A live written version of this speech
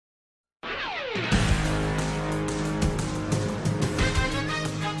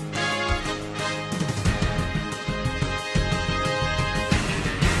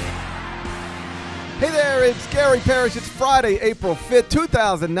there. It's Gary Parrish. It's Friday, April 5th,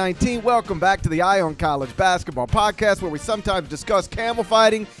 2019. Welcome back to the Eye on College Basketball Podcast, where we sometimes discuss camel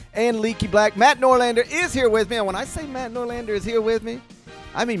fighting and leaky black. Matt Norlander is here with me. And when I say Matt Norlander is here with me,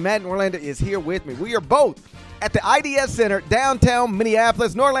 I mean Matt Norlander is here with me. We are both at the IDS Center, downtown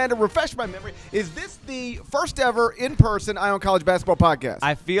Minneapolis. Norlander, refresh my memory. Is this the first ever in-person Eye on College Basketball Podcast?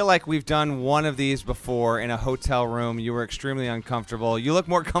 I feel like we've done one of these before in a hotel room. You were extremely uncomfortable. You look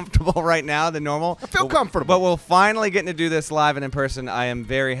more comfortable right now than normal. I feel comfortable. But we'll finally get to do this live and in person. I am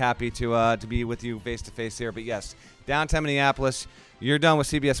very happy to be with you face-to-face here. But yes, downtown Minneapolis. You're done with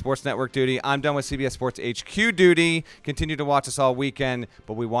CBS Sports Network duty. I'm done with CBS Sports HQ duty. Continue to watch us all weekend.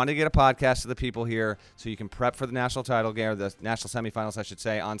 But we want to get a podcast to the people here so you can prep for the national title game, or the national semifinals, I should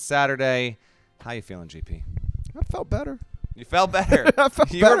say, on Saturday. How you feeling, GP? I felt better. You felt better.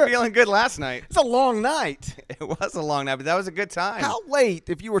 You were feeling good last night. It's a long night. It was a long night, but that was a good time. How late,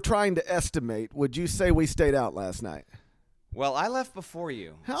 if you were trying to estimate, would you say we stayed out last night? Well, I left before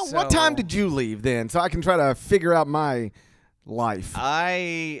you. What time did you leave then, so I can try to figure out my life?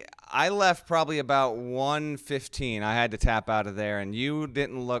 I left probably about 1:15. I had to tap out of there, and you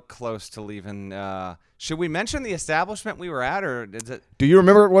didn't look close to leaving. Should we mention the establishment we were at, or is it? Do you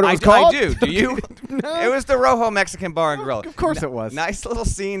remember what it was called? I do. Do you? No. It was the Rojo Mexican Bar and Grill. Of course it was. Nice little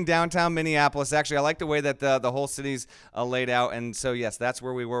scene downtown Minneapolis. Actually, I like the way that the whole city's laid out, and so yes, that's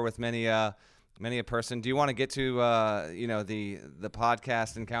where we were with many a person. Do you want to get to the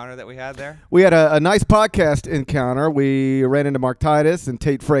podcast encounter that we had there? We had a nice podcast encounter. We ran into Mark Titus and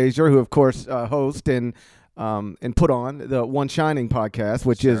Tate Frazier, who of course host and put on the One Shining podcast,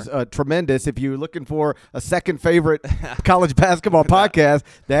 which is tremendous. If you're looking for a second favorite college basketball podcast,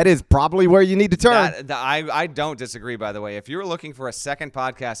 that is probably where you need to turn. I don't disagree, by the way. If you're looking for a second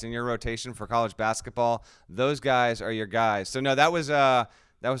podcast in your rotation for college basketball, those guys are your guys. So no, that was a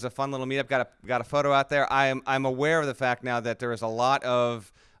fun little meetup. Got a photo out there. I'm aware of the fact now that there is a lot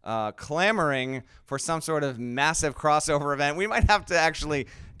of clamoring for some sort of massive crossover event. We might have to actually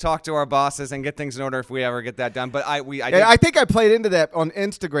talk to our bosses and get things in order if we ever get that done. But I think I played into that on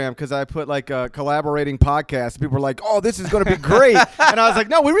Instagram because I put like a collaborating podcast. People were like, "Oh, this is going to be great," and I was like,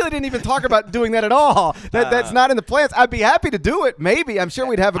 "No, we really didn't even talk about doing that at all. That's not in the plans. I'd be happy to do it. Maybe I'm sure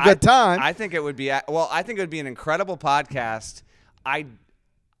we'd have a good time. I think it would be. Well, I think it would be an incredible podcast.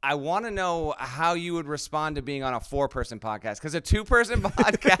 I want to know how you would respond to being on a 4-person podcast, because a 2-person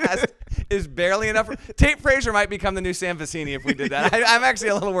podcast is barely enough. Tate Frazier might become the new Sam Vecini if we did that. I'm actually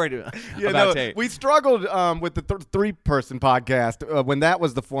a little worried about Tate. We struggled with the 3-person podcast when that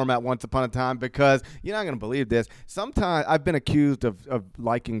was the format once upon a time, because you're not going to believe this. Sometimes I've been accused of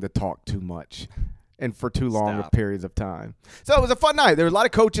liking to talk too much and for too long of periods of time. So it was a fun night. There were a lot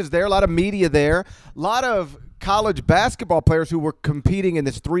of coaches there, a lot of media there, a lot of college basketball players who were competing in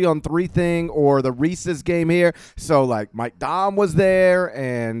this 3-on-3 thing or the Reese's game here. So like Mike Dahm was there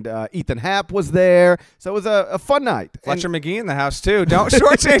and Ethan Happ was there. So it was a fun night. Fletcher McGee in the house too. Don't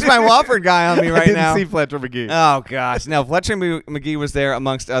shortchange my Wofford guy on me right now. I didn't see Fletcher McGee. Oh gosh, no. Fletcher McGee was there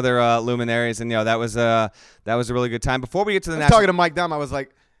amongst other luminaries, and that was a really good time. Before we get to the talking to Mike Dahm, I was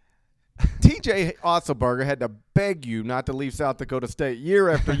like, TJ Otzelberger had to beg you not to leave South Dakota State year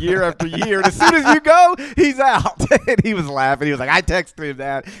after year after year. And as soon as you go, he's out. And he was laughing. He was like, I texted him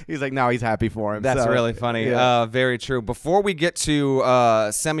that. He's like, no, he's happy for him. That's really funny. Yeah. Very true. Before we get to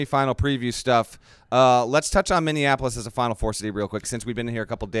semifinal preview stuff, let's touch on Minneapolis as a Final Four city real quick, since we've been here a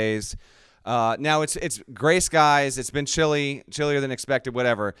couple days. Now it's gray skies. It's been chillier than expected,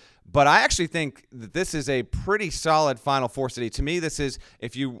 whatever. But I actually think that this is a pretty solid Final Four city. To me, this is,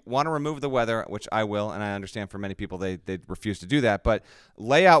 if you want to remove the weather, which I will, and I understand for many people they refuse to do that, but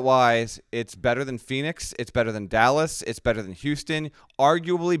layout-wise, it's better than Phoenix. It's better than Dallas. It's better than Houston.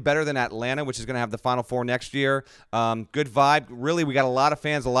 Arguably better than Atlanta, which is going to have the Final Four next year. Good vibe. Really, we got a lot of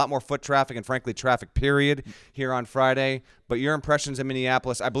fans, a lot more foot traffic, and frankly, traffic, period, here on Friday. But your impressions in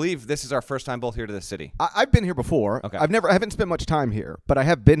Minneapolis, I believe this is our first time both here to the city. I've been here before. Okay. I haven't spent much time here, but I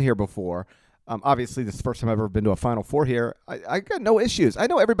have been here before. Obviously, this is the first time I've ever been to a Final Four here. I got no issues. I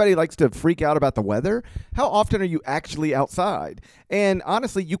know everybody likes to freak out about the weather. How often are you actually outside? And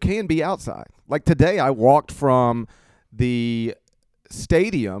honestly, you can be outside. Like today, I walked from the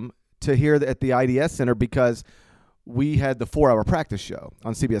stadium to here at the IDS Center because we had the 4-hour practice show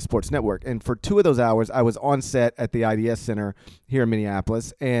on CBS Sports Network. And for 2 of those hours, I was on set at the IDS Center here in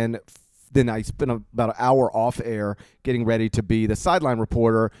Minneapolis. And then I spent about an hour off air getting ready to be the sideline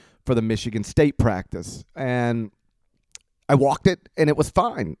reporter for the Michigan State practice. And I walked it, and it was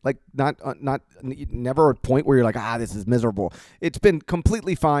fine. Like, never a point where you're like, this is miserable. It's been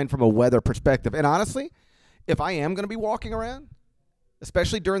completely fine from a weather perspective. And honestly, if I am going to be walking around,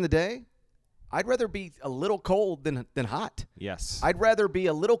 especially during the day, I'd rather be a little cold than hot. Yes. I'd rather be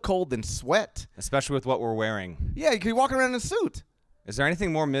a little cold than sweat. Especially with what we're wearing. Yeah, you could be walking around in a suit. Is there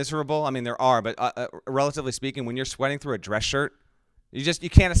anything more miserable? I mean, there are, but relatively speaking, when you're sweating through a dress shirt, you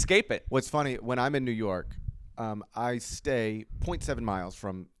can't escape it. What's funny, when I'm in New York, I stay 0.7 miles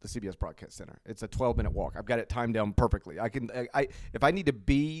from the CBS Broadcast Center. It's a 12-minute walk. I've got it timed down perfectly. If I need to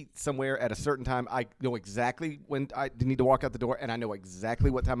be somewhere at a certain time, I know exactly when I need to walk out the door, and I know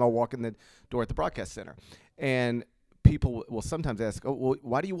exactly what time I'll walk in the door at the Broadcast Center. And people will sometimes ask, "Oh, well,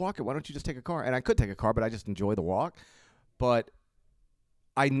 why do you walk it? Why don't you just take a car?" And I could take a car, but I just enjoy the walk. But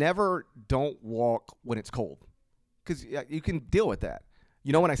I never don't walk when it's cold because you can deal with that.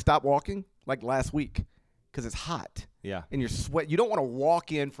 You know when I stopped walking? Like last week. Because it's hot. Yeah. And you're sweat. You don't want to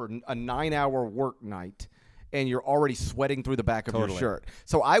walk in for a 9-hour work night and you're already sweating through the back of your shirt.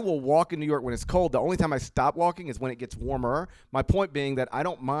 So I will walk in New York when it's cold. The only time I stop walking is when it gets warmer. My point being that I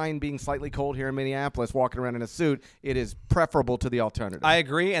don't mind being slightly cold here in Minneapolis, walking around in a suit. It is preferable to the alternative. I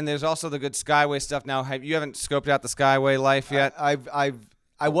agree. And there's also the good Skyway stuff. Now, you haven't scoped out the Skyway life yet?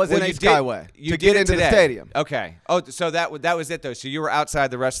 I was in a Skyway to get into the stadium. Okay. Oh, so that was it though. So you were outside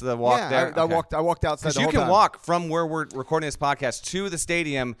the rest of the walk there. I walked outside. Because you can walk from where we're recording this podcast to the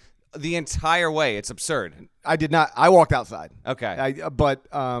stadium the entire way. It's absurd. I did not. I walked outside. Okay.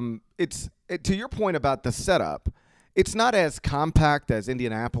 But to your point about the setup. It's not as compact as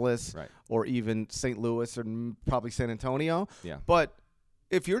Indianapolis or even St. Louis or probably San Antonio. Yeah. But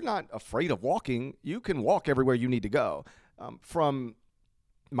if you're not afraid of walking, you can walk everywhere you need to go. From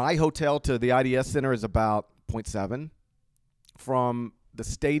my hotel to the IDS Center is about 0.7. From the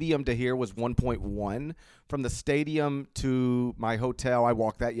stadium to here was 1.1. From the stadium to my hotel, I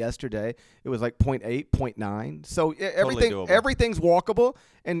walked that yesterday. It was like 0.8, 0.9. So everything's walkable.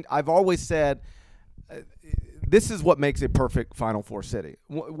 And I've always said this is what makes a perfect Final Four city.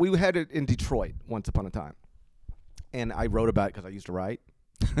 We had it in Detroit once upon a time. And I wrote about it because I used to write.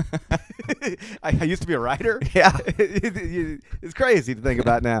 I used to be a writer. Yeah. It's crazy to think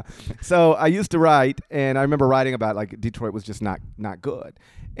about now. So I used to write, and I remember writing about like Detroit was just not good.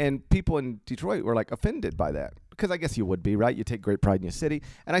 And people in Detroit were like offended by that because I guess you would be, right? You take great pride in your city.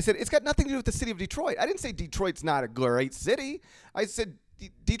 And I said, it's got nothing to do with the city of Detroit. I didn't say Detroit's not a great city. I said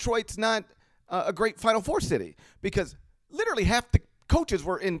Detroit's not a great Final Four city because literally half the coaches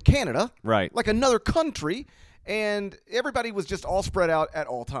were in Canada, right? Like another country. And everybody was just all spread out at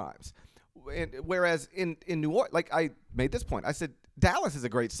all times. And whereas in New Orleans, like I made this point, I said, Dallas is a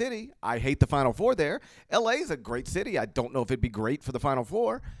great city. I hate the Final Four there. LA is a great city. I don't know if it'd be great for the Final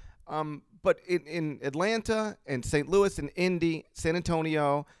Four. But in Atlanta and St. Louis and Indy, San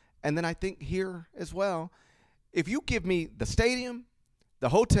Antonio, and then I think here as well, if you give me the stadium, the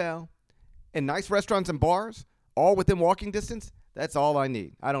hotel, and nice restaurants and bars, all within walking distance, that's all I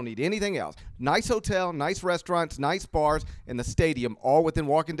need. I don't need anything else. Nice hotel, nice restaurants, nice bars, and the stadium all within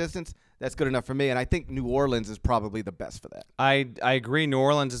walking distance. That's good enough for me. And I think New Orleans is probably the best for that. I agree. New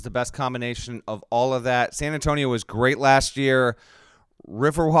Orleans is the best combination of all of that. San Antonio was great last year.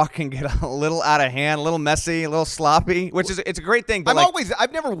 Riverwalk can get a little out of hand, a little messy, a little sloppy, which is it's a great thing. But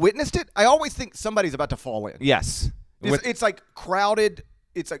I've never witnessed it. I always think somebody's about to fall in. Yes. It's like crowded.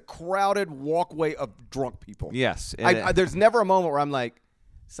 It's a crowded walkway of drunk people. Yes. There's never a moment where I'm like,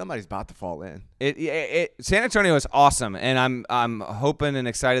 somebody's about to fall in. San Antonio is awesome, and I'm hoping and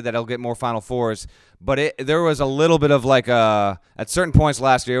excited that it'll get more Final Fours. But there was a little bit of like at certain points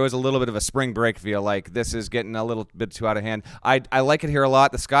last year, it was a little bit of a spring break feel. Like this is getting a little bit too out of hand. I like it here a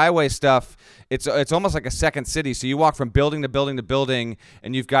lot. The Skyway stuff, it's almost like a second city. So you walk from building to building to building,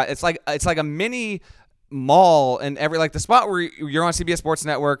 and you've got it's like a mini mall and like the spot where you're on CBS Sports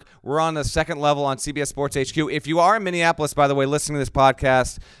Network. We're on the second level on CBS Sports HQ. If you are in Minneapolis, by the way, listening to this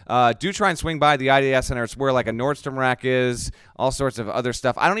podcast, do try and swing by the IDS Center. It's where like a Nordstrom rack is, all sorts of other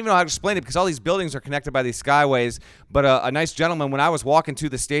stuff. I don't even know how to explain it because all these buildings are connected by these skyways. But a nice gentleman, when I was walking to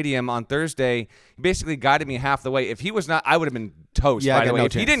the stadium on Thursday, he basically guided me half the way. If he was not, I would have been toast. Yeah, by the way, no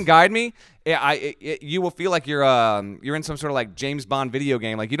if he chance. didn't guide me, you will feel like you're in some sort of like James Bond video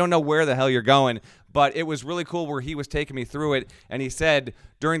game. Like you don't know where the hell you're going. But it was really cool where he was taking me through it, and he said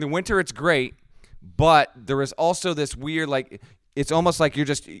during the winter it's great, but there is also this weird like it's almost like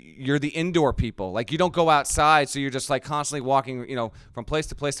you're the indoor people. Like you don't go outside, so you're just like constantly walking, from place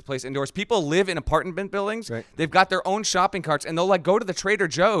to place to place indoors. People live in apartment buildings. Right. They've got their own shopping carts, and they'll like go to the Trader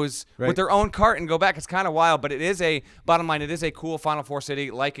Joe's with their own cart and go back. It's kind of wild, but it is bottom line. It is a cool Final Four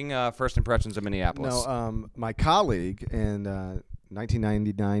city, liking first impressions of Minneapolis. No, my colleague and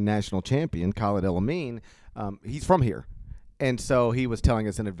 1999 national champion, Khalid El Amin, he's from here. And so he was telling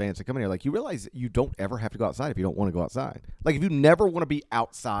us in advance to come in here, like, you realize you don't ever have to go outside if you don't want to go outside. Like, if you never want to be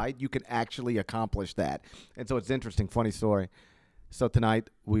outside, you can actually accomplish that. And so it's interesting, funny story. So tonight,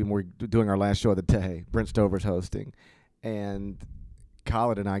 we were doing our last show of the day. Brent Stover's hosting. And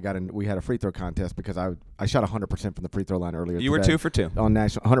Colin and I we had a free throw contest because I shot 100% from the free throw line earlier. You were today 2 for 2 on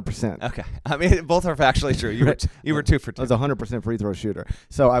national 100%. Okay, I mean both are factually true. You were 2 for 2. I was a 100% free throw shooter.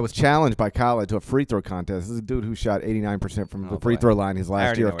 So I was challenged by Colin to a free throw contest. This is a dude who shot 89% from the free throw line his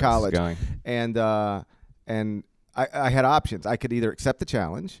last year of college. And I had options. I could either accept the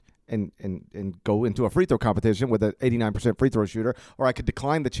challenge and go into a free throw competition with an 89% free throw shooter, or I could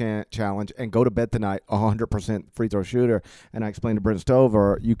decline the challenge and go to bed tonight 100% free throw shooter. And I explained to Brent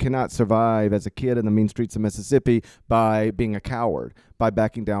Stover, you cannot survive as a kid in the mean streets of Mississippi by being a coward, by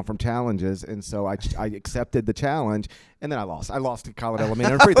backing down from challenges. And so I accepted the challenge, and then I lost. I lost to Colin Elamine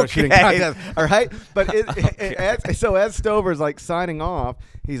in a free throw shooting contest. All right? But as Stover's like signing off,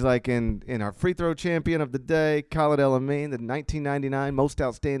 he's like, in our free throw champion of the day, Colin Elamine, the 1999 most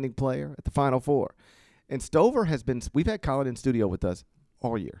outstanding player at the Final Four. And Stover we've had Colin in studio with us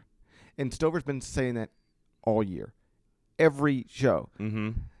all year. And Stover's been saying that all year, every show. Mm-hmm.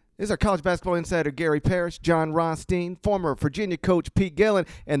 This is our college basketball insider, Gary Parrish, John Rothstein, former Virginia coach Pete Gillen,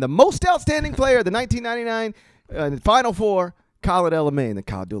 and the most outstanding player of the 1999 Final Four, Colin Elamine. Then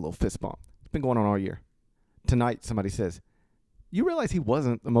Colin do a little fist bump. It's been going on all year. Tonight, somebody says, you realize he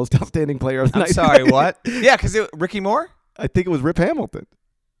wasn't the most outstanding player of the night? I'm sorry, what? Yeah, because Ricky Moore? I think it was Rip Hamilton.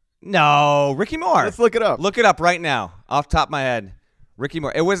 No, Ricky Moore. Let's look it up. Look it up right now, off the top of my head. Ricky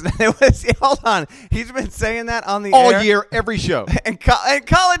Moore. It was. Hold on. He's been saying that on the all air year, every show. And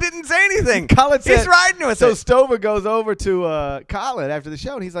Colin didn't say anything. Colin said, he's riding with it. So Stover goes over to Colin after the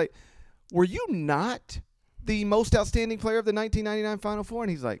show, and he's like, were you not the most outstanding player of the 1999 Final Four?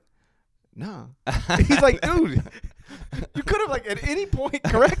 And he's like, no. He's like, dude, you could have like at any point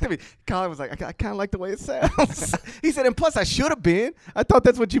corrected me. Colin was like, I kind of like the way it sounds. He said, and plus I should have been. I thought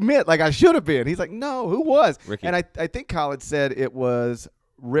that's what you meant. Like I should have been. He's like, no, who was? Ricky. And I think Colin said it was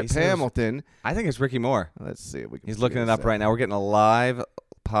Rip Hamilton. I think it's Ricky Moore. Let's see if we can. He's looking it up right now. We're getting a live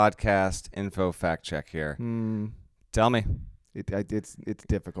podcast info fact check here. Tell me. It's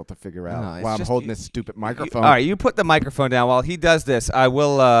difficult to figure out No, while I'm holding this stupid microphone. All right, you put the microphone down while he does this. I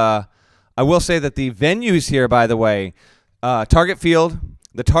will say that the venues here, by the way, Target Field,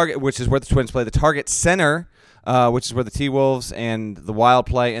 the Target, which is where the Twins play, the Target Center, which is where the T-Wolves and the Wild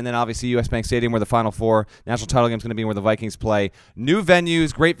play, and then obviously U.S. Bank Stadium where the Final Four national title game is going to be, where the Vikings play. New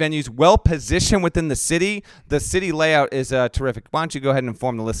venues, great venues, well positioned within the city. The city layout is terrific. Why don't you go ahead and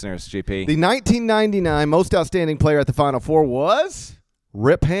inform the listeners, GP? The 1999 most outstanding player at the Final Four was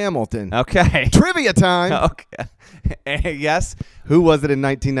Rip Hamilton. Okay. Trivia time. Okay. Yes. Who was it in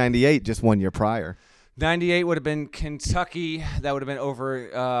 1998, just 1 year prior? 98 would have been Kentucky. That would have been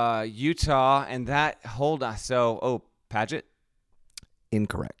over Utah. And that, hold on. So, Padgett?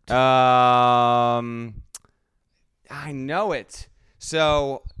 Incorrect. I know it.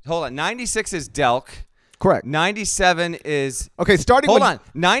 So, hold on. 96 is Delk. Correct. 97 is... Okay, starting Hold on.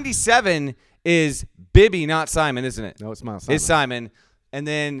 97 is Bibby, not Simon, isn't it? No, it's Miles Simon. It's Simon. And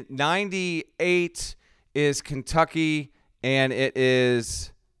then 98 is Kentucky, and it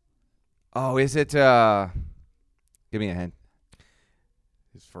is... Oh, is it... give me a hint.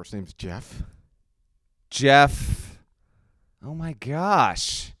 His first name's Jeff. Jeff. Oh, my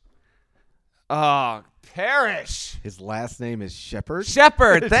gosh. Oh, Parrish. His last name is Shepard.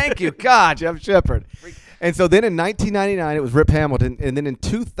 Shepard. Thank you. God. Jeff Shepard. And so then in 1999, it was Rip Hamilton. And then in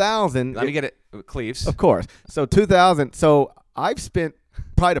 2000... Let me get it. Cleaves. Of course. So 2000... So I've spent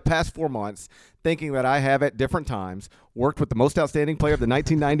probably the past 4 months thinking that I have at different times worked with the most outstanding player of the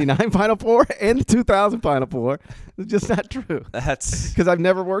 1999 Final Four and the 2000 Final Four. It's just not true. That's... Because I've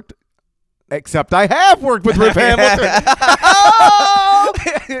never worked... Except I have worked with Rip Hamilton.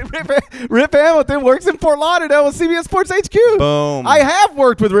 Rip Hamilton works in Fort Lauderdale with CBS Sports HQ. Boom. I have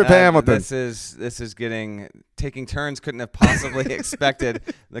worked with Rip Hamilton. This is taking turns couldn't have possibly expected.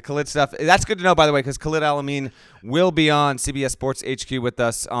 The Khalid stuff. That's good to know, by the way, because Khalid Elamine will be on CBS Sports HQ with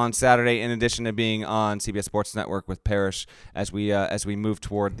us on Saturday, in addition to being on CBS Sports Network with Parrish as we move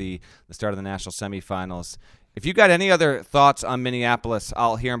toward the start of the national semifinals. If you got any other thoughts on Minneapolis,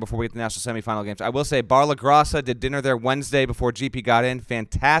 I'll hear them before we get to the national semifinal games. I will say Bar La Grassa did dinner there Wednesday before GP got in.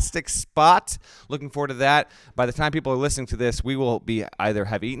 Fantastic spot. Looking forward to that. By the time people are listening to this, we will be either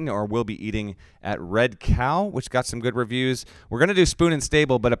have eaten or will be eating at Red Cow, which got some good reviews. We're going to do Spoon and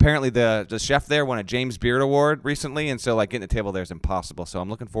Stable, but apparently the chef there won a James Beard Award recently, and so getting a table there is impossible. So I'm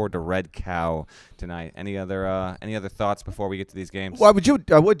looking forward to Red Cow tonight. Any other thoughts before we get to these games? Well,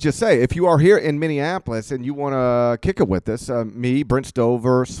 I would just say, if you are here in Minneapolis and you want to kick it with us, me, Brent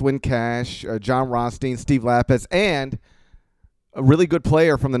Stover, Swin Cash, John Rothstein, Steve Lapis, and a really good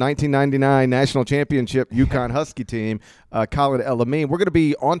player from the 1999 National Championship UConn Husky team, Colin Elamine. We're going to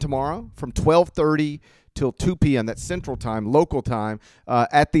be on tomorrow from 12:30 till 2 p.m. That's Central Time, local time,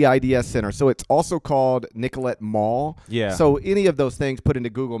 at the IDS Center. So it's also called Nicollet Mall. Yeah. So any of those things put into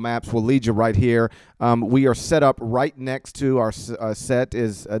Google Maps will lead you right here. We are set up right next to our set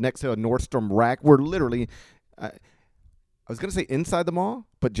is next to a Nordstrom rack. We're literally I was going to say inside the mall,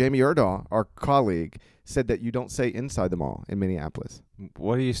 but Jamie Erdahl, our colleague, said that you don't say inside the mall in Minneapolis.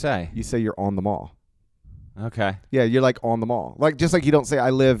 What do you say? You say you're on the mall. Okay. Yeah, you're like on the mall. Like just like you don't say I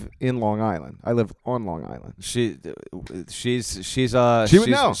live in Long Island. I live on Long Island. She's She would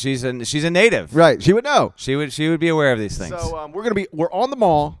know. She's a native. Right. She would know. She would be aware of these things. So we're on the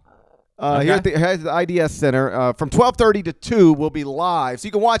mall. Okay. Here at the IDS Center from 12:30 to 2. We'll be live, so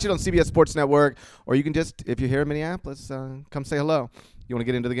you can watch it on CBS Sports Network, or you can just, if you're here in Minneapolis, come say hello. You want to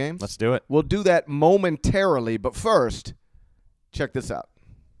get into the game? Let's do it. We'll do that momentarily, but first, check this out.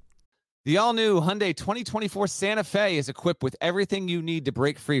 The all-new Hyundai 2024 Santa Fe is equipped with everything you need to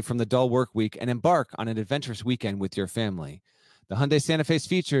break free from the dull work week and embark on an adventurous weekend with your family. The Hyundai Santa Fe's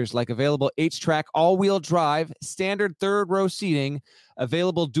features like available H-Track all-wheel drive, standard third-row seating,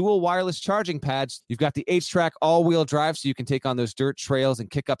 available dual wireless charging pads. You've got the H-Track all-wheel drive so you can take on those dirt trails and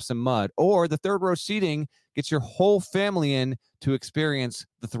kick up some mud. Or the third-row seating gets your whole family in to experience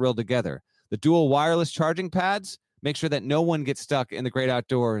the thrill together. The dual wireless charging pads make sure that no one gets stuck in the great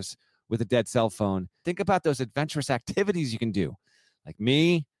outdoors with a dead cell phone. Think about those adventurous activities you can do. Like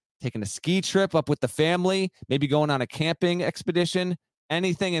me, taking a ski trip up with the family, maybe going on a camping expedition,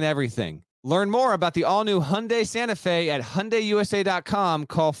 anything and everything. Learn more about the all-new Hyundai Santa Fe at HyundaiUSA.com.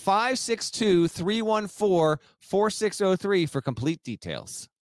 Call 562-314-4603 for complete details.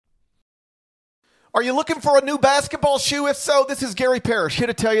 Are you looking for a new basketball shoe? If so, this is Gary Parrish here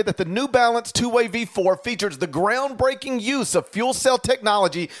to tell you that the New Balance 2-Way V4 features the groundbreaking use of fuel cell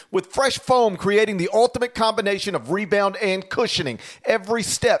technology with fresh foam, creating the ultimate combination of rebound and cushioning. Every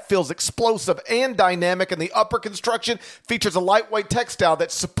step feels explosive and dynamic, and the upper construction features a lightweight textile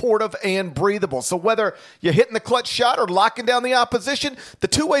that's supportive and breathable. So whether you're hitting the clutch shot or locking down the opposition, the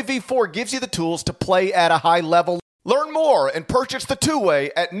 2-Way V4 gives you the tools to play at a high level. Learn more and purchase the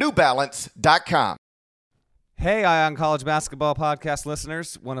 2-Way at newbalance.com. Hey, Eye on College Basketball podcast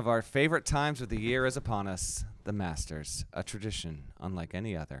listeners. One of our favorite times of the year is upon us, the Masters, a tradition unlike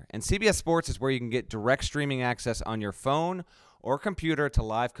any other. And CBS Sports is where you can get direct streaming access on your phone or computer to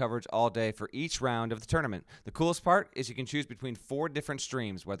live coverage all day for each round of the tournament. The coolest part is you can choose between 4 different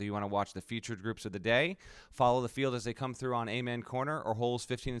streams, whether you want to watch the featured groups of the day, follow the field as they come through on Amen Corner or holes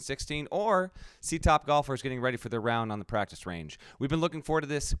 15 and 16, or see top golfers getting ready for their round on the practice range. We've been looking forward to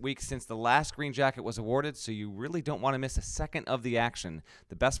this week since the last green jacket was awarded, so you really don't want to miss a second of the action.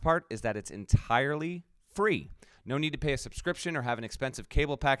 The best part is that it's entirely free. No need to pay a subscription or have an expensive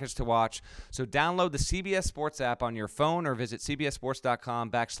cable package to watch. So download the CBS Sports app on your phone or visit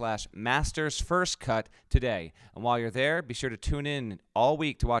cbssports.com/mastersfirstcut today. And while you're there, be sure to tune in all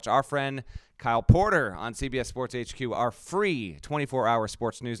week to watch our friend Kyle Porter on CBS Sports HQ, our free 24-hour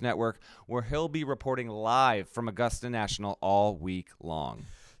sports news network, where he'll be reporting live from Augusta National all week long.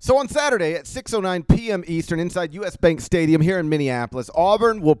 So on Saturday at 6:09 p.m. Eastern inside U.S. Bank Stadium here in Minneapolis,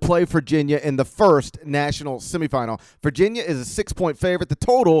 Auburn will play Virginia in the first national semifinal. Virginia is a 6-point favorite. The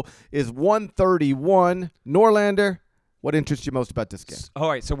total is 131. Norlander, what interests you most about this game? All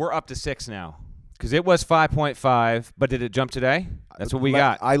right, so we're up to 6 now because it was 5.5, but did it jump today? That's what we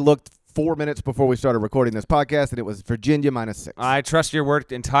got. I looked 4 minutes before we started recording this podcast, and it was Virginia -6. I trust your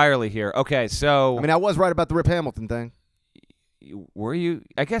word entirely here. Okay, so I was right about the Rip Hamilton thing. Were you?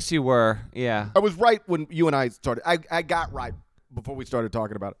 I guess you were. Yeah. I was right when you and I started. I got right before we started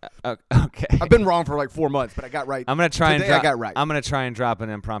talking about it. Okay. I've been wrong for like 4 months, but I got right. I'm gonna try Today I got right. I'm gonna try and drop an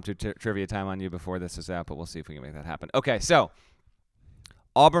impromptu trivia time on you before this is out, but we'll see if we can make that happen. Okay, so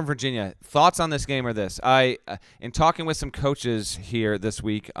Auburn, Virginia. Thoughts on this game are this. In talking with some coaches here this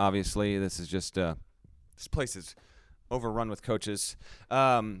week, obviously this is just this place is overrun with coaches.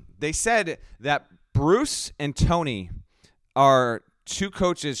 They said that Bruce and Tony are two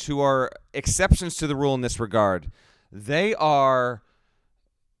coaches who are exceptions to the rule in this regard. They are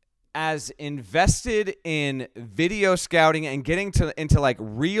as invested in video scouting and getting into like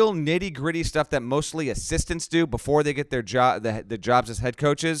real nitty-gritty stuff that mostly assistants do before they get their job, the jobs as head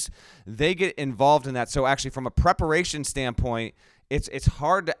coaches. They get involved in that. So actually, from a preparation standpoint, it's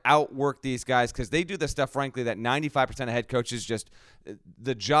hard to outwork these guys because they do the stuff, frankly, that 95% of head coaches just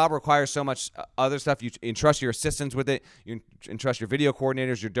the job requires so much other stuff. You entrust your assistants with it. You entrust your video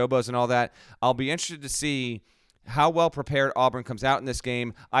coordinators, your dobos, and all that. I'll be interested to see how well prepared Auburn comes out in this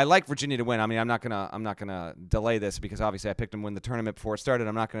game. I like Virginia to win. I mean, I'm not gonna delay this because obviously I picked them to win the tournament before it started.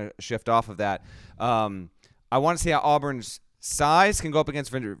 I'm not gonna shift off of that. I want to see how Auburn's size can go up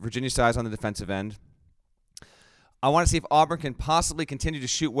against Virginia's size on the defensive end. I want to see if Auburn can possibly continue to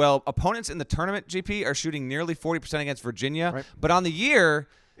shoot well. Opponents in the tournament, GP, are shooting nearly 40% against Virginia, right. But on the year,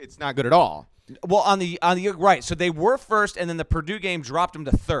 it's not good at all. Well, on the year, right. So they were first, and then the Purdue game dropped them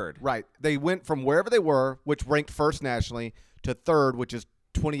to third. Right. They went from wherever they were, which ranked first nationally, to third, which is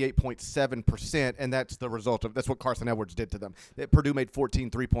 28.7%, and that's the result of that's what Carson Edwards did to them. Purdue made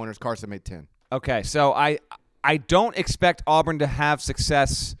 14 3-pointers. Carson made 10. Okay, so I don't expect Auburn to have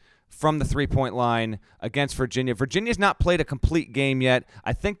success from the three-point line against Virginia. Virginia's not played a complete game yet.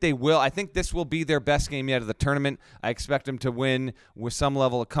 I think they will. I think this will be their best game yet of the tournament. I expect them to win with some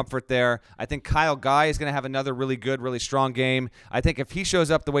level of comfort there. I think Kyle Guy is going to have another really good, really strong game. I think if he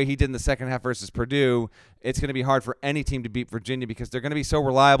shows up the way he did in the second half versus Purdue, it's going to be hard for any team to beat Virginia because they're going to be so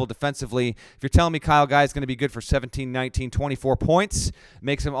reliable defensively. If you're telling me Kyle Guy is going to be good for 17, 19, 24 points,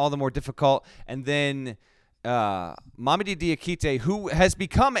 makes him all the more difficult. And then Mamadi Diakite, who has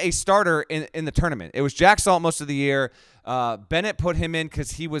become a starter in the tournament. It was Jack Salt most of the year. Bennett put him in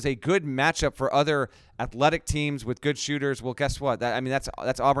because he was a good matchup for other athletic teams with good shooters. Well, guess what?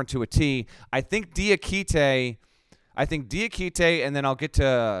 That's Auburn to a T. I think Diakite, and then I'll get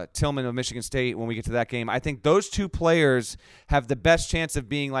to Tillman of Michigan State when we get to that game. I think those two players have the best chance of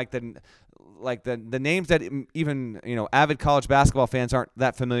being like the names that even avid college basketball fans aren't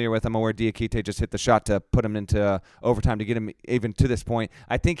that familiar with. I'm aware Diakite just hit the shot to put him into overtime to get him even to this point.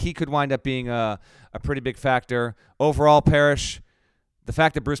 I think he could wind up being a pretty big factor. Overall, Parrish, the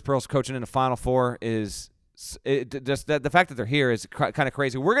fact that Bruce Pearl's coaching in the Final Four is just the fact that they're here is kind of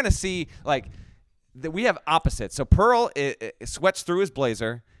crazy. We're going to see that we have opposites. So Pearl sweats through his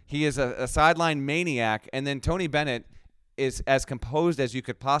blazer. He is a sideline maniac, and then Tony Bennett is as composed as you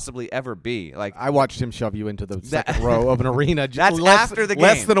could possibly ever be. I watched him shove you into the second row of an arena after the game.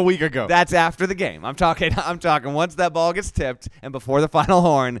 Less than a week ago. That's after the game. I'm talking once that ball gets tipped and before the final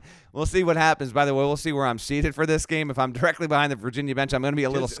horn. We'll see what happens. By the way, we'll see where I'm seated for this game. If I'm directly behind the Virginia bench, I'm going to be a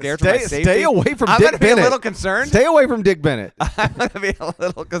little scared for my safety. Stay away from I'm Dick going to be Bennett. a little concerned. Stay away from Dick Bennett. I'm going to be a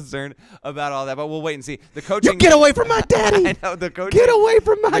little concerned about all that, but we'll wait and see. The coaching. You get away from my daddy. I know the coaching. Get away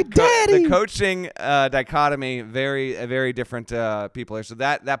from my daddy. The coaching dichotomy, very different people here. So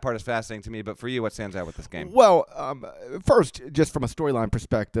that part is fascinating to me. But for you, what stands out with this game? Well, first, just from a storyline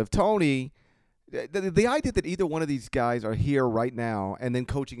perspective, Tony. The idea that either one of these guys are here right now and then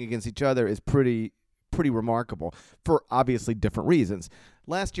coaching against each other is pretty remarkable for obviously different reasons.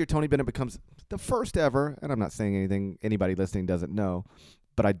 Last year, Tony Bennett becomes the first ever, and I'm not saying anything anybody listening doesn't know,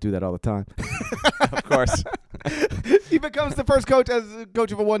 but I do that all the time. Of course. He becomes the first coach as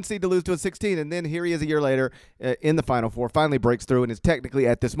coach of a 1 seed to lose to a 16, and then here he is a year later in the Final Four, finally breaks through and is technically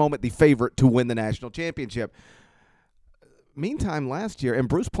at this moment the favorite to win the national championship. Meantime, last year, and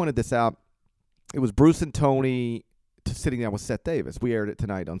Bruce pointed this out, it was Bruce and Tony sitting down with Seth Davis. We aired it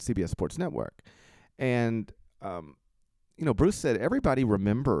tonight on CBS Sports Network. And, Bruce said everybody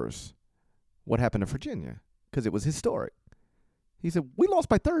remembers what happened to Virginia because it was historic. He said, we lost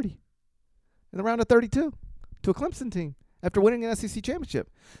by 30 in the round of 32 to a Clemson team after winning an SEC championship.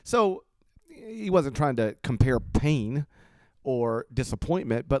 So he wasn't trying to compare pain or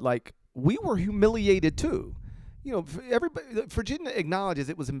disappointment, but, we were humiliated too. Everybody, Virginia acknowledges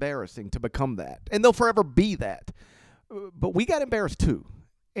it was embarrassing to become that, and they'll forever be that. But we got embarrassed too,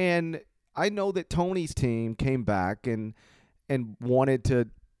 and I know that Tony's team came back and wanted to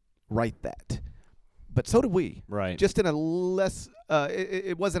right that, but so did we. Right. Just in a less,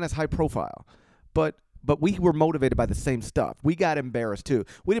 it wasn't as high profile, but we were motivated by the same stuff. We got embarrassed too.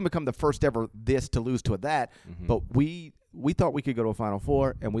 We didn't become the first ever this to lose to a that, but we thought we could go to a Final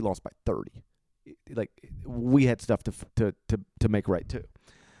Four, and we lost by 30. We had stuff to make right too.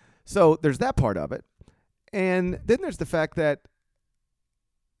 So there's that part of it. And then there's the fact that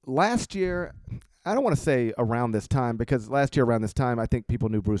last year, I don't want to say around this time, because last year around this time, I think people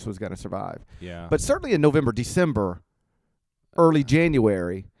knew Bruce was going to survive. Yeah. But certainly in November, December, early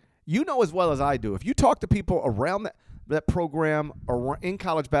January, as well as I do, if you talk to people around that program or in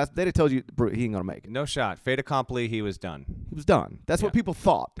college basketball, they'd tell you he ain't going to make it. No shot. Fait accompli, he was done. he was done. That's what Yeah. people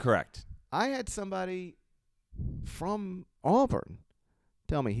thought. Correct. I had somebody from Auburn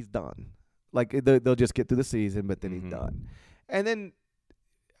tell me he's done. Like they'll just get through the season, but then Mhm. he's done. And then,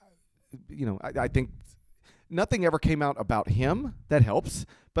 I think nothing ever came out about him. That helps.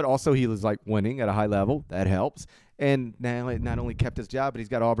 But also he was like winning at a high level. That helps. And now it not only kept his job, but he's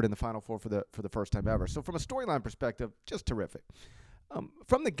got Auburn in the Final Four for the first time ever. So from a storyline perspective, just terrific.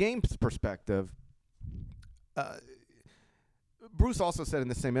 From the game's perspective, Bruce also said in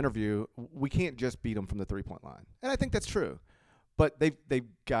the same interview, we can't just beat them from the three-point line. And I think that's true. But they've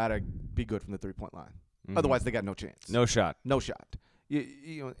got to be good from the three-point line. Mhm. Otherwise, they got no chance. No shot. No shot.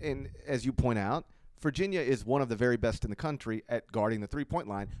 And as you point out, Virginia is one of the very best in the country at guarding the three-point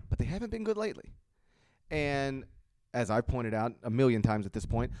line, but they haven't been good lately. And as I've pointed out a million times at this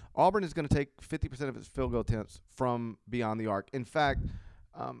point, Auburn is going to take 50% of its field goal attempts from beyond the arc. In fact,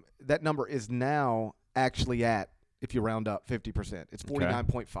 that number is now actually at, if you round up, 50%. It's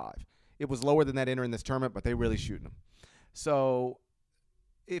 49.5. It was lower than that entering this tournament, but they really shooting them. So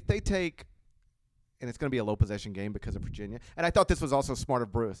if they take, and it's going to be a low possession game because of Virginia, and I thought this was also smart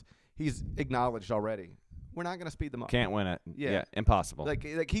of Bruce. He's acknowledged already, we're not going to speed them up. Can't win it. Yeah. Impossible.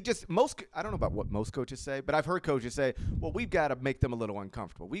 Like he just I don't know about what most coaches say, but I've heard coaches say, well, we've got to make them a little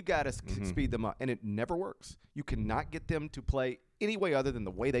uncomfortable. We've got to speed them up, and it never works. You cannot get them to play any way other than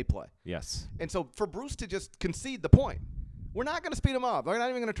the way they play. Yes. And so for Bruce to just concede the point, we're not going to speed them up. They're not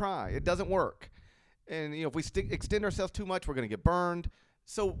even going to try. It doesn't work. And if we extend ourselves too much, we're going to get burned.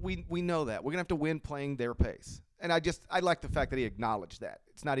 So we know that. We're going to have to win playing their pace. And I like the fact that he acknowledged that.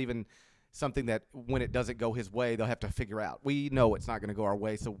 It's not even something that when it doesn't go his way, they'll have to figure out. We know it's not going to go our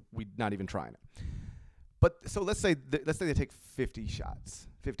way, so we're not even trying it. But so let's say they take 50 shots,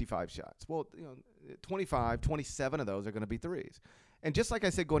 55 shots. Well, 25, 27 of those are going to be threes. And just like I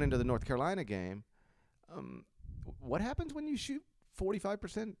said going into the North Carolina game, what happens when you shoot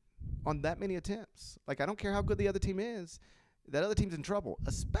 45% on that many attempts? Like, I don't care how good the other team is. That other team's in trouble,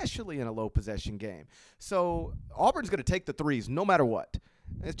 especially in a low possession game. So Auburn's going to take the threes no matter what.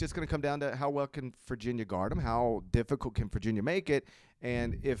 It's just going to come down to how well can Virginia guard them, how difficult can Virginia make it,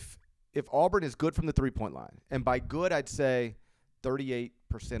 and if Auburn is good from the three-point line, and by good I'd say 38%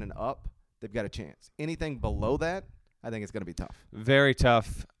 and up, they've got a chance. Anything below that, I think it's going to be tough. Very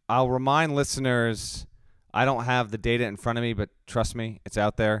tough. I'll remind listeners, I don't have the data in front of me, but trust me, it's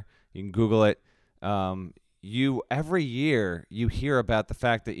out there. You can Google it. Every year you hear about the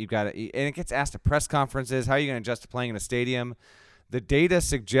fact that you've got to, and it gets asked at press conferences, how are you going to adjust to playing in a stadium? The data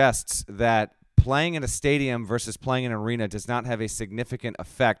suggests that playing in a stadium versus playing in an arena does not have a significant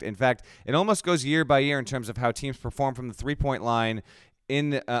effect. In fact, it almost goes year by year in terms of how teams perform from the three-point line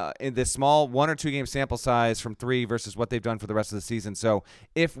in this small 1 or 2 game sample size from three versus what they've done for the rest of the season. So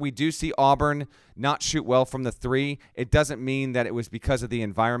if we do see Auburn not shoot well from the three, it doesn't mean that it was because of the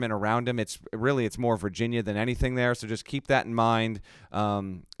environment around them. It's more Virginia than anything there. So just keep that in mind.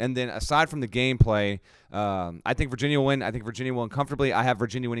 And then aside from the gameplay, I think Virginia will win. I think Virginia will win comfortably. I have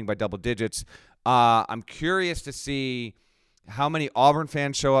Virginia winning by double digits. I'm curious to see how many Auburn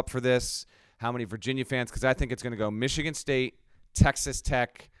fans show up for this, how many Virginia fans, because I think it's going to go Michigan State, Texas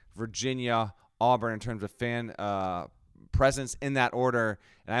Tech, Virginia, Auburn in terms of fan presence in that order.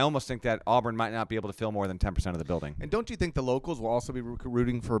 And I almost think that Auburn might not be able to fill more than 10% of the building. And don't you think the locals will also be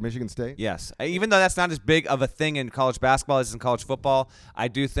rooting for Michigan State? Yes. Even though that's not as big of a thing in college basketball as in college football, I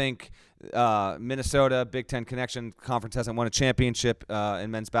do think Minnesota, Big Ten Connection Conference hasn't won a championship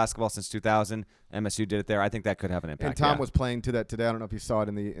in men's basketball since 2000. MSU did it there. I think that could have an impact. And Tom was playing to that today. I don't know if you saw it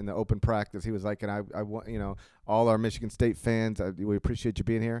in the open practice. He was like, and I want, all our Michigan State fans, we appreciate you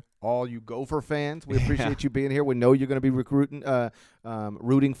being here. All you Gopher fans, we appreciate you being here. We know you're going to be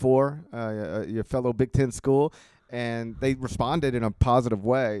rooting for your fellow Big Ten school, and they responded in a positive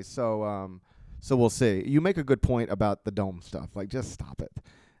way. So we'll see. You make a good point about the dome stuff. Like, just stop it.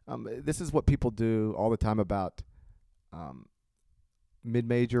 This is what people do all the time about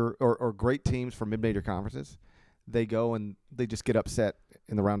mid-major or great teams for mid-major conferences. They go and they just get upset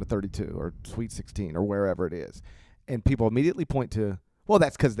in the round of 32 or Sweet 16 or wherever it is. And people immediately point to, well,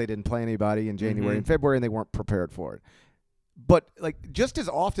 that's because they didn't play anybody in January and February and they weren't prepared for it. But, like, just as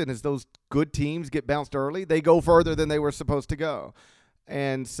often as those good teams get bounced early, they go further than they were supposed to go.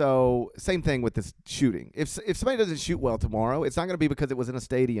 And so, same thing with this shooting. If somebody doesn't shoot well tomorrow, it's not going to be because it was in a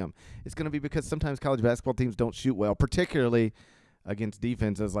stadium. It's going to be because sometimes college basketball teams don't shoot well, particularly against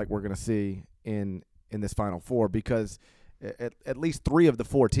defenses like we're going to see in this Final Four, because at least 3 of the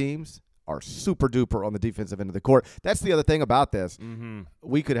 4 teams are super duper on the defensive end of the court. That's the other thing about this. Mm-hmm.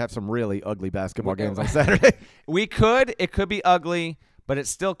 We could have some really ugly basketball games on Saturday. We could. It could be ugly, but it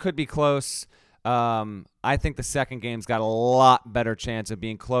still could be close. I think the second game's got a lot better chance of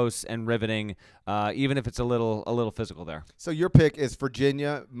being close and riveting, even if it's a little physical there. So your pick is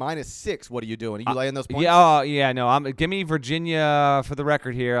Virginia -6. What are you doing? Are you laying those points? Yeah, no. Give me Virginia for the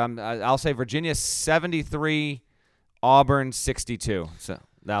record here. I'll say Virginia 73, Auburn 62. So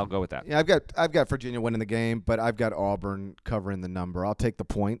I'll go with that. Yeah, I've got Virginia winning the game, but I've got Auburn covering the number. I'll take the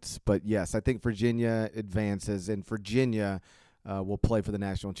points, but yes, I think Virginia advances, and Virginia will play for the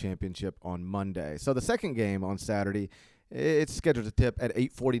national championship on Monday. So the second game on Saturday, it's scheduled to tip at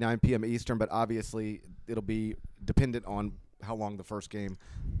 8:49 p.m. Eastern, but obviously it'll be dependent on how long the first game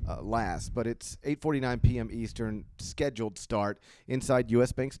lasts. But it's 8:49 p.m. Eastern scheduled start inside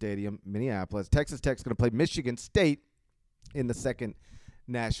U.S. Bank Stadium, Minneapolis. Texas Tech's going to play Michigan State in the second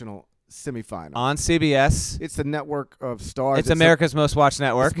national semifinal. On CBS. It's the network of stars. It's America's most watched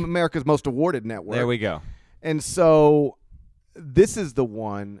network. It's America's most awarded network. There we go. And so this is the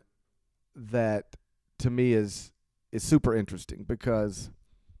one that to me is super interesting because,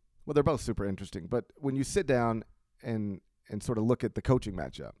 well, they're both super interesting. But when you sit down and sort of look at the coaching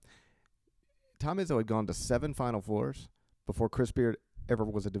matchup, Tom Izzo had gone to 7 Final Fours before Chris Beard ever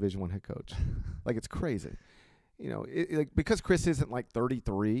was a Division I head coach. Like, it's crazy. You know, because Chris isn't like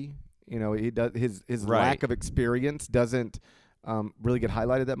 33, you know, he does his Right. lack of experience doesn't really get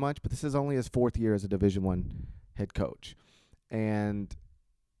highlighted that much. But this is only his 4th year as a Division I head coach. And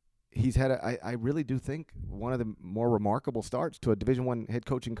he's had, I really do think, one of the more remarkable starts to a Division I head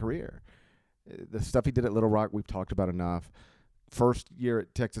coaching career. The stuff he did at Little Rock, we've talked about enough. First year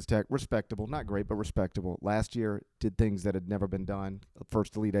at Texas Tech, respectable. Not great, but respectable. Last year, did things that had never been done.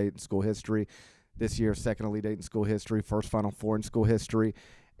 First Elite Eight in school history. This year, second Elite Eight in school history. First Final Four in school history.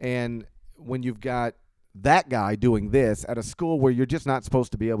 And when you've got that guy doing this at a school where you're just not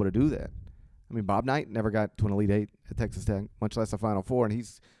supposed to be able to do that. I mean, Bob Knight never got to an Elite Eight at Texas Tech, much less a Final Four, and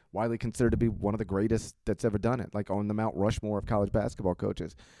he's widely considered to be one of the greatest that's ever done it, like on the Mount Rushmore of college basketball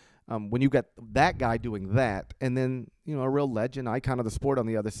coaches. When you've got that guy doing that, and then, you know, a real legend, icon of the sport on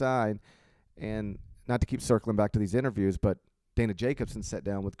the other side, and not to keep circling back to these interviews, but Dana Jacobson sat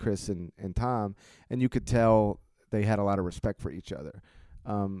down with Chris and Tom, and you could tell they had a lot of respect for each other.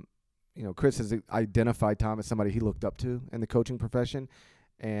 You know, Chris has identified Tom as somebody he looked up to in the coaching profession,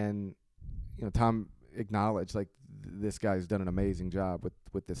 and you know, Tom acknowledged, like, this guy's done an amazing job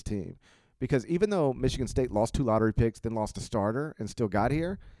with this team. Because even though Michigan State lost 2 lottery picks, then lost a starter, and still got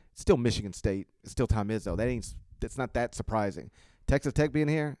here, it's still Michigan State. It's still Tom Izzo. That's not that surprising. Texas Tech being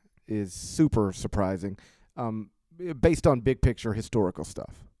here is super surprising, based on big picture historical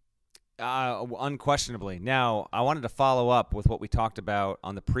stuff. Unquestionably. Now, I wanted to follow up with what we talked about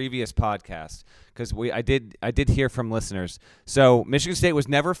on the previous podcast because I did hear from listeners. So Michigan State was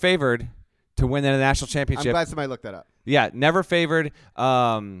never favored to win the national championship. I'm glad somebody looked that up. Yeah, never favored.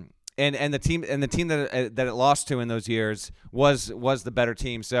 And the team that it lost to in those years was the better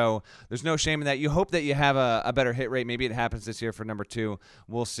team. So there's no shame in that. You hope that you have a better hit rate. Maybe it happens this year for number 2.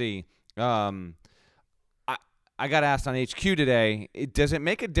 We'll see. I got asked on HQ today, does it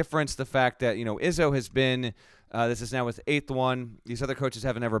make a difference the fact that, you know, Izzo has been, this is now his 8th one. These other coaches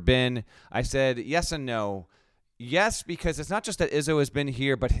haven't ever been. I said yes and no. Yes, because it's not just that Izzo has been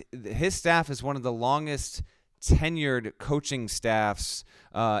here, but his staff is one of the longest tenured coaching staffs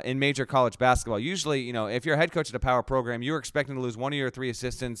in major college basketball. Usually, you know, if you're a head coach at a power program, you're expecting to lose 1 of your 3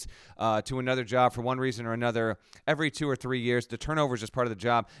 assistants to another job for one reason or another every 2 or 3 years. The turnover is just part of the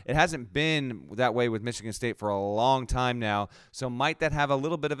job. It hasn't been that way with Michigan State for a long time now. So might that have a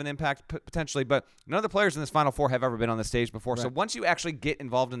little bit of an impact potentially? But none of the players in this Final Four have ever been on the stage before. Right. So once you actually get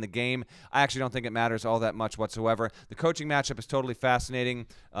involved in the game, I actually don't think it matters all that much whatsoever. The coaching matchup is totally fascinating.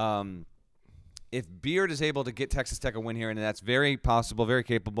 If Beard is able to get Texas Tech a win here, and that's very possible, very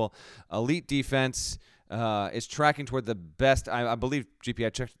capable, elite defense is tracking toward the best. I believe, GP, I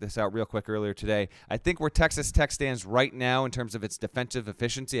checked this out real quick earlier today. I think where Texas Tech stands right now in terms of its defensive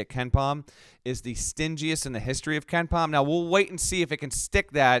efficiency at KenPom is the stingiest in the history of KenPom. Now, we'll wait and see if it can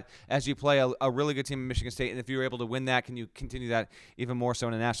stick that as you play a really good team in Michigan State. And if you're able to win that, can you continue that even more so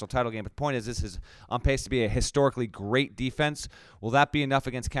in a national title game? But the point is, this is on pace to be a historically great defense. Will that be enough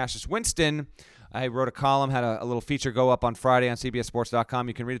against Cassius Winston? I wrote a column, had a little feature go up on Friday on CBSSports.com.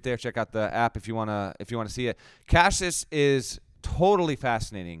 You can read it there. Check out the app if you want to see it. Cassius is totally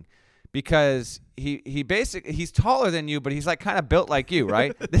fascinating because he's taller than you, but he's like kind of built like you,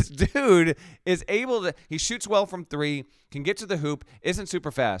 right? This dude is able to, he shoots well from 3, can get to the hoop, isn't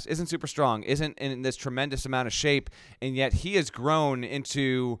super fast, isn't super strong, isn't in this tremendous amount of shape, and yet he has grown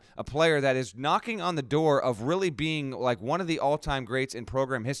into a player that is knocking on the door of really being like one of the all-time greats in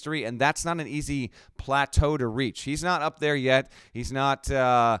program history, and that's not an easy plateau to reach. He's not up there yet. He's not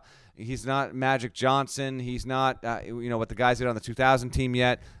He's not Magic Johnson. He's not, what the guys did on the 2000 team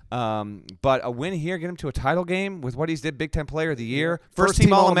yet. But a win here, get him to a title game with what he's did, Big Ten Player of the Year, first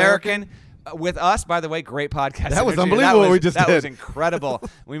team All-American. With us, by the way, great podcast. That was energy. unbelievable what we just That did. was incredible.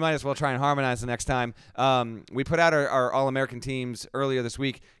 We might as well try and harmonize the next time. We put out our All-American teams earlier this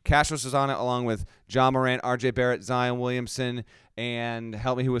week. Cassius was on it along with John Morant, R.J. Barrett, Zion Williamson, and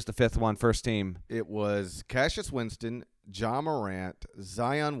help me, who was the fifth one, first team? It was Cassius Winston, John Morant,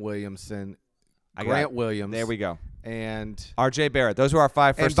 Zion Williamson, Grant Williams. There we go. And R.J. Barrett. Those were our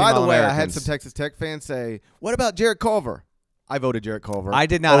five first team And by the way, I had All-Americans. some Texas Tech fans say, what about Jarrett Culver? I voted Jarrett Culver. I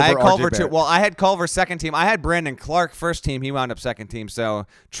did not. I had over Culver RJ too. Barrett. Well, I had Culver second team. I had Brandon Clark first team. He wound up second team. So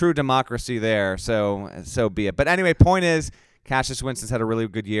true democracy there. So be it. But anyway, point is, Cassius Winston's had a really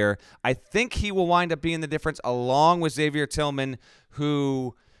good year. I think he will wind up being the difference along with Xavier Tillman,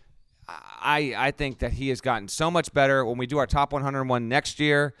 who I think that he has gotten so much better. When we do our top 101 next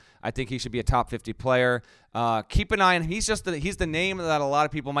year, I think he should be a top 50 player. Keep an eye on him. He's the name that a lot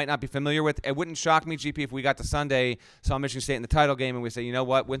of people might not be familiar with. It wouldn't shock me, GP, if we got to Sunday, saw Michigan State in the title game, and we say, you know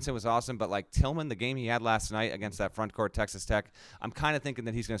what, Winston was awesome, but like Tillman, the game he had last night against that front court Texas Tech, I'm kind of thinking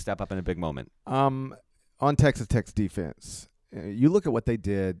that he's going to step up in a big moment. On Texas Tech's defense, you look at what they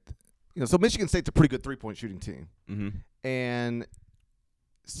did. So Michigan State's a pretty good three-point shooting team. Mm-hmm. And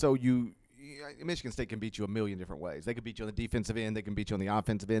so Michigan State can beat you a million different ways. They can beat you on the defensive end. They can beat you on the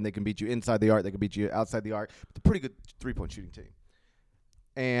offensive end. They can beat you inside the arc. They can beat you outside the arc. But they're a pretty good three-point shooting team.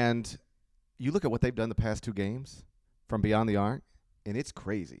 And you look at what they've done the past two games from beyond the arc, and it's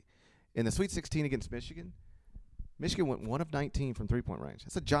crazy. In the Sweet 16 against Michigan, Michigan went 1 of 19 from three-point range.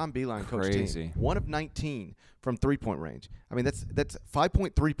 That's a John Beilein coach team. 1 of 19 from three-point range. I mean, that's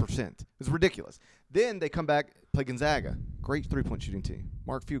 5.3%. It's ridiculous. Then they come back, play Gonzaga. Great three-point shooting team.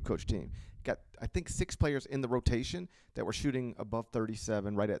 Mark Few coach team. Got, I think, 6 players in the rotation that were shooting above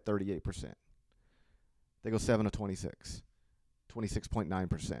 37, right at 38%. They go 7 of 26,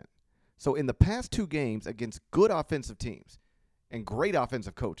 26.9%. So in the past two games against good offensive teams and great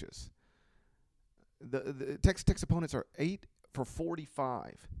offensive coaches, the Texas Tech's opponents are 8 for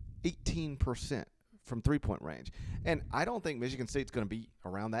 45, 18% from three-point range. And I don't think Michigan State's going to be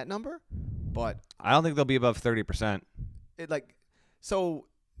around that number, but I don't think they'll be above 30%.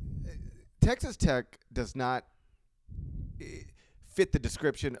 Texas Tech does not fit the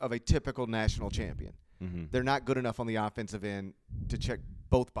description of a typical national champion. Mm-hmm. They're not good enough on the offensive end to check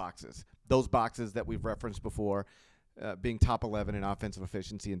both boxes. Those boxes that we've referenced before, being top 11 in offensive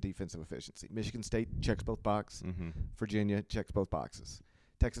efficiency and defensive efficiency. Michigan State checks both boxes. Mm-hmm. Virginia checks both boxes.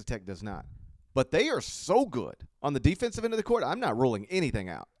 Texas Tech does not. But they are so good on the defensive end of the court, I'm not ruling anything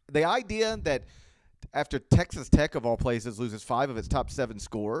out. The idea that after Texas Tech, of all places, loses 5 of its top 7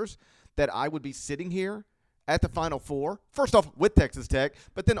 scorers, that I would be sitting here at the Final Four, first off with Texas Tech,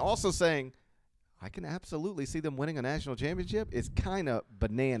 but then also saying, I can absolutely see them winning a national championship, is kind of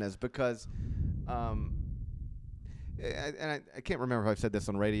bananas because I can't remember if I've said this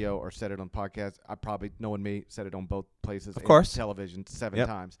on radio or said it on podcast. I probably, knowing me, said it on both places. Of course. Television 7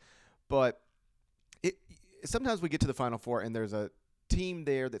 times. But sometimes we get to the Final Four and there's a team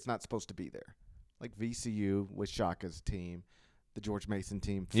there that's not supposed to be there. Like VCU with Shaka's team, the George Mason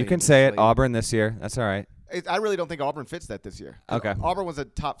team. You can say it, famously. Auburn this year. That's all right. I really don't think Auburn fits that this year. Okay. Auburn was a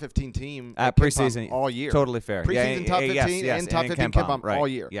top 15 team At KenPom preseason all year. Totally fair. Preseason top 15 and top 15 KenPom right. all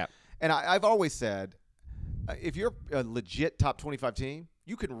year. Yeah. And I've always said, if you're a legit top 25 team,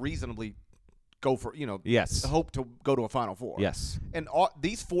 you can reasonably go for, Yes. hope to go to a Final Four. Yes. And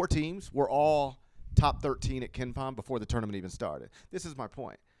these 4 teams were all top 13 at KenPom before the tournament even started. This is my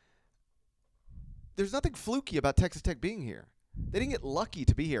point. There's nothing fluky about Texas Tech being here. They didn't get lucky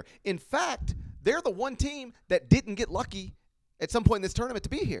to be here. In fact, they're the one team that didn't get lucky at some point in this tournament to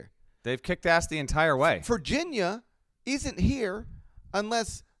be here. They've kicked ass the entire way. Virginia isn't here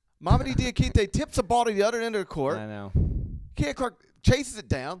unless Mamadi Diakite tips a ball to the other end of the court. I know. Kia Clark chases it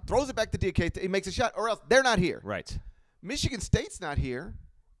down, throws it back to Diakite, he makes a shot, or else they're not here. Right. Michigan State's not here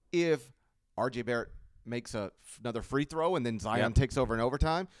if R.J. Barrett makes another free throw and then Zion takes over in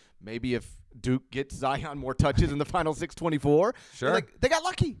overtime. Maybe if Duke gets Zion more touches in the final 6:24. Sure. They got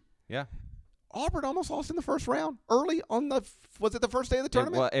lucky. Yeah. Auburn almost lost in the first round early on was it the first day of the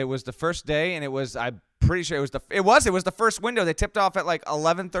tournament? It was the first day, and I'm pretty sure it was the first window. They tipped off at like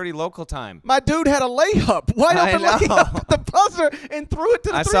 11:30 local time. My dude had a layup, wide open layup at the buzzer, and threw it to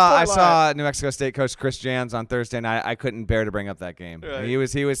the I three-point line. saw New Mexico State coach Chris Jans on Thursday, and I couldn't bear to bring up that game. Right. He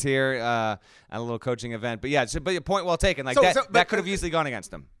was here at a little coaching event, but yeah, but your point well taken. Like So, that could have easily gone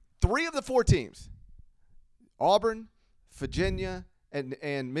against them. 3 of the 4 teams, Auburn, Virginia,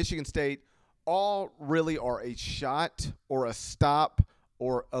 and Michigan State, all really are a shot or a stop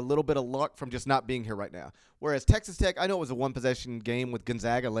or a little bit of luck from just not being here right now. Whereas Texas Tech, I know it was a one-possession game with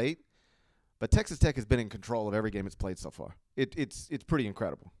Gonzaga late, but Texas Tech has been in control of every game it's played so far. It's pretty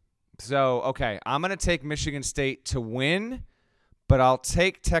incredible. So, okay, I'm going to take Michigan State to win, but I'll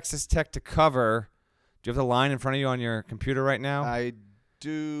take Texas Tech to cover. Do you have the line in front of you on your computer right now? I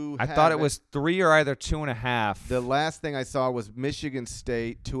do. I thought it was 3 or either 2.5. The last thing I saw was Michigan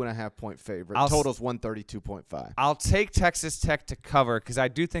State 2.5-point favorite. Total's 132.5. I'll take Texas Tech to cover because I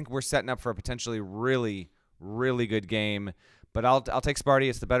do think we're setting up for a potentially really, really good game. But I'll take Sparty.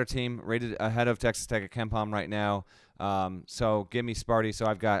 It's the better team, rated ahead of Texas Tech at KenPom right now. So give me Sparty. So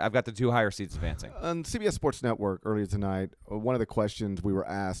I've got the 2 higher seeds advancing. On CBS Sports Network earlier tonight, one of the questions we were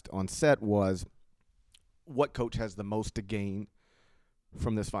asked on set was, what coach has the most to gain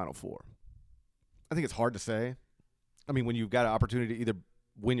from this Final Four? I think it's hard to say. I mean, when you've got an opportunity to either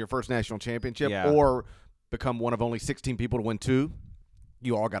win your first national championship or become one of only 16 people to win 2,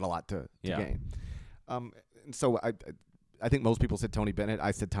 you all got a lot to gain. And so I think most people said Tony Bennett.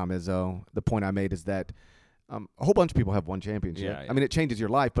 I said Tom Izzo. The point I made is that a whole bunch of people have won championship. I mean, it changes your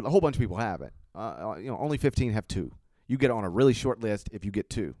life, but a whole bunch of people haven't. Only 15 have 2. You get on a really short list if you get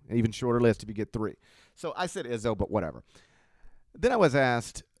 2, and even shorter list if you get 3. So I said Izzo, but whatever. Then I was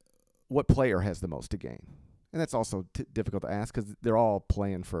asked what player has the most to gain. And that's also difficult to ask because they're all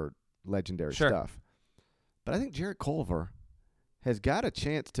playing for legendary stuff. But I think Jarrett Culver has got a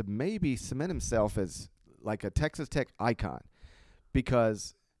chance to maybe cement himself as like a Texas Tech icon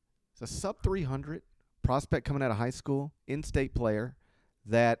because it's a sub-300 prospect coming out of high school, in-state player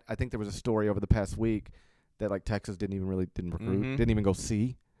that I think there was a story over the past week that like Texas didn't recruit, didn't even go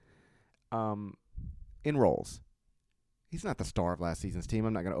see. Enrolls. He's not the star of last season's team.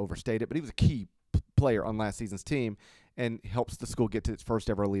 I'm not going to overstate it, but he was a key player on last season's team and helps the school get to its first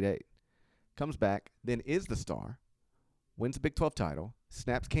ever Elite Eight. Comes back, then is the star, wins the Big 12 title,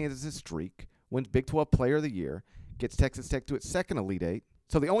 snaps Kansas' streak, wins Big 12 Player of the Year, gets Texas Tech to its second Elite Eight.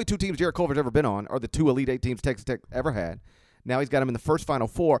 So the only 2 teams Jarrett Culver's ever been on are the 2 Elite Eight teams Texas Tech ever had. Now he's got him in the first Final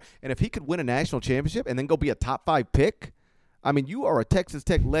Four. And if he could win a national championship and then go be a top 5 pick, I mean, you are a Texas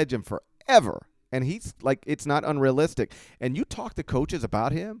Tech legend forever. And he's like, it's not unrealistic. And you talk to coaches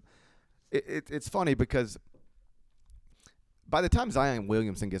about him, it's funny because by the time Zion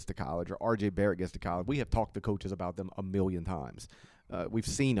Williamson gets to college or R.J. Barrett gets to college, we have talked to coaches about them a million times. We've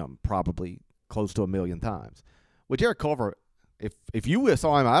seen them probably close to a million times. With Jarrett Culver, if you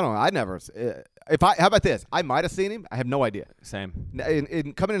saw him, how about this? I might have seen him. I have no idea. Same.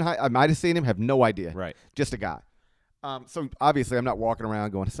 In coming in high, I might have seen him. Have no idea. Right. Just a guy. So obviously I'm not walking around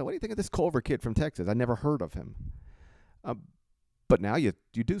going, so what do you think of this Culver kid from Texas? I never heard of him. But now you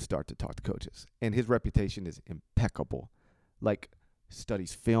do start to talk to coaches, and his reputation is impeccable. Like,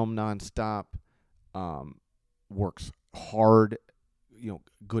 studies film nonstop, works hard,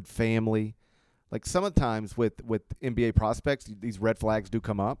 good family. Like, sometimes with NBA prospects, these red flags do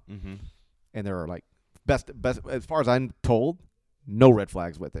come up, and there are like best as far as I'm told, no red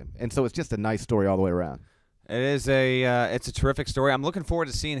flags with him, and so it's just a nice story all the way around. It is it's a terrific story. I'm looking forward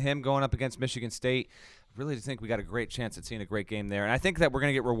to seeing him going up against Michigan State. Really think we got a great chance at seeing a great game there. And I think that we're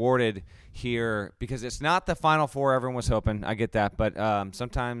going to get rewarded here because it's not the Final Four everyone was hoping. I get that. But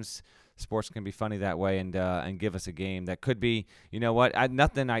sometimes sports can be funny that way and give us a game that could be, you know what, I'm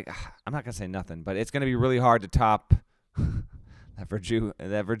not going to say nothing, but it's going to be really hard to top that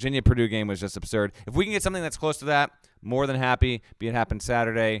Virginia-Purdue game was just absurd. If we can get something that's close to that, more than happy, be it happen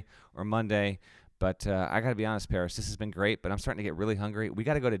Saturday or Monday. But I got to be honest, Paris, this has been great, but I'm starting to get really hungry. We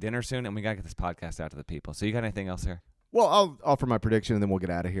got to go to dinner soon, and we got to get this podcast out to the people. So you got anything else here? Well, I'll offer my prediction, and then we'll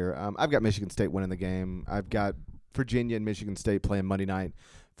get out of here. I've got Michigan State winning the game. I've got Virginia and Michigan State playing Monday night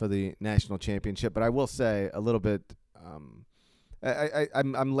for the national championship. But I will say a little bit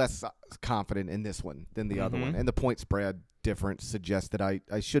I'm less confident in this one than the other one. And the point spread difference suggests that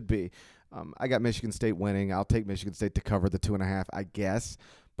I should be. I got Michigan State winning. I'll take Michigan State to cover the 2.5, I guess.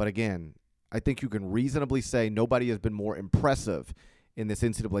 But again, I think you can reasonably say nobody has been more impressive in this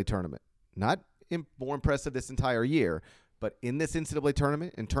NCAA tournament. Not more impressive this entire year, but in this NCAA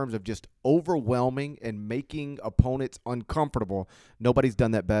tournament, in terms of just overwhelming and making opponents uncomfortable, nobody's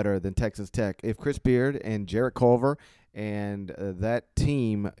done that better than Texas Tech. If Chris Beard and Jarrett Culver and that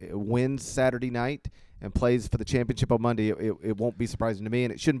team wins Saturday night and plays for the championship on Monday, it won't be surprising to me,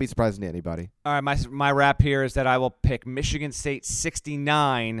 and it shouldn't be surprising to anybody. All right, my wrap here is that I will pick Michigan State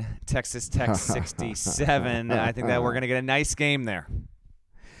 69, Texas Tech 67. I think that we're going to get a nice game there.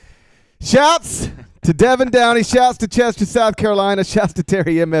 Shouts to Devin Downey. Shouts to Chester, South Carolina. Shouts to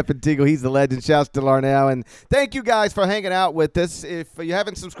Terry M.F. and Teagle. He's the legend. Shouts to Larnell. And thank you guys for hanging out with us. If you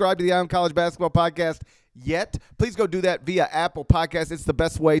haven't subscribed to the Ion College Basketball Podcast, yet, please go do that via Apple Podcasts. It's the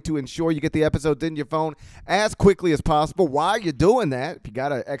best way to ensure you get the episodes in your phone as quickly as possible. While you're doing that, if you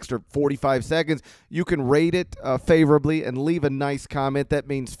got an extra 45 seconds, you can rate it favorably and leave a nice comment. That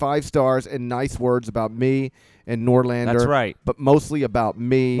means 5 stars and nice words about me and Norlander. That's right. But mostly about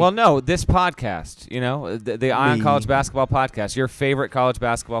me. Well, no, this podcast, the Ion College Basketball Podcast, your favorite college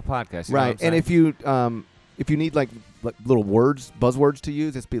basketball podcast. You know what I'm And saying? if you need like little words, buzzwords to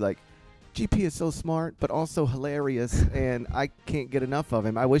use, it's be like, GP is so smart, but also hilarious, and I can't get enough of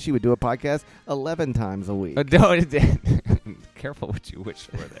him. I wish he would do a podcast 11 times a week. Careful what you wish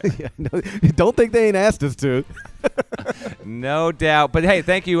for there. Yeah, no, don't think they ain't asked us to. No doubt. But hey,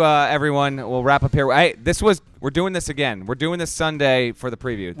 thank you, everyone. We'll wrap up here. Hey, we're doing this again. We're doing this Sunday for the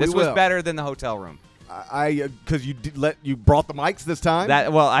preview. This was better than the hotel room. Because you brought the mics this time.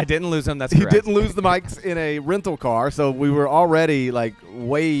 I didn't lose them. That's you correct. didn't lose the mics in a rental car, so we were already like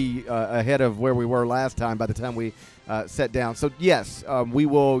way ahead of where we were last time by the time we sat down. So yes, we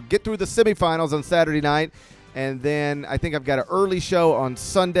will get through the semifinals on Saturday night, and then I think I've got an early show on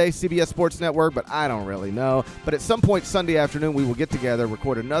Sunday, CBS Sports Network, but I don't really know. But at some point Sunday afternoon, we will get together,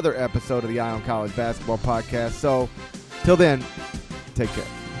 record another episode of the Ion College Basketball Podcast. So till then, take care.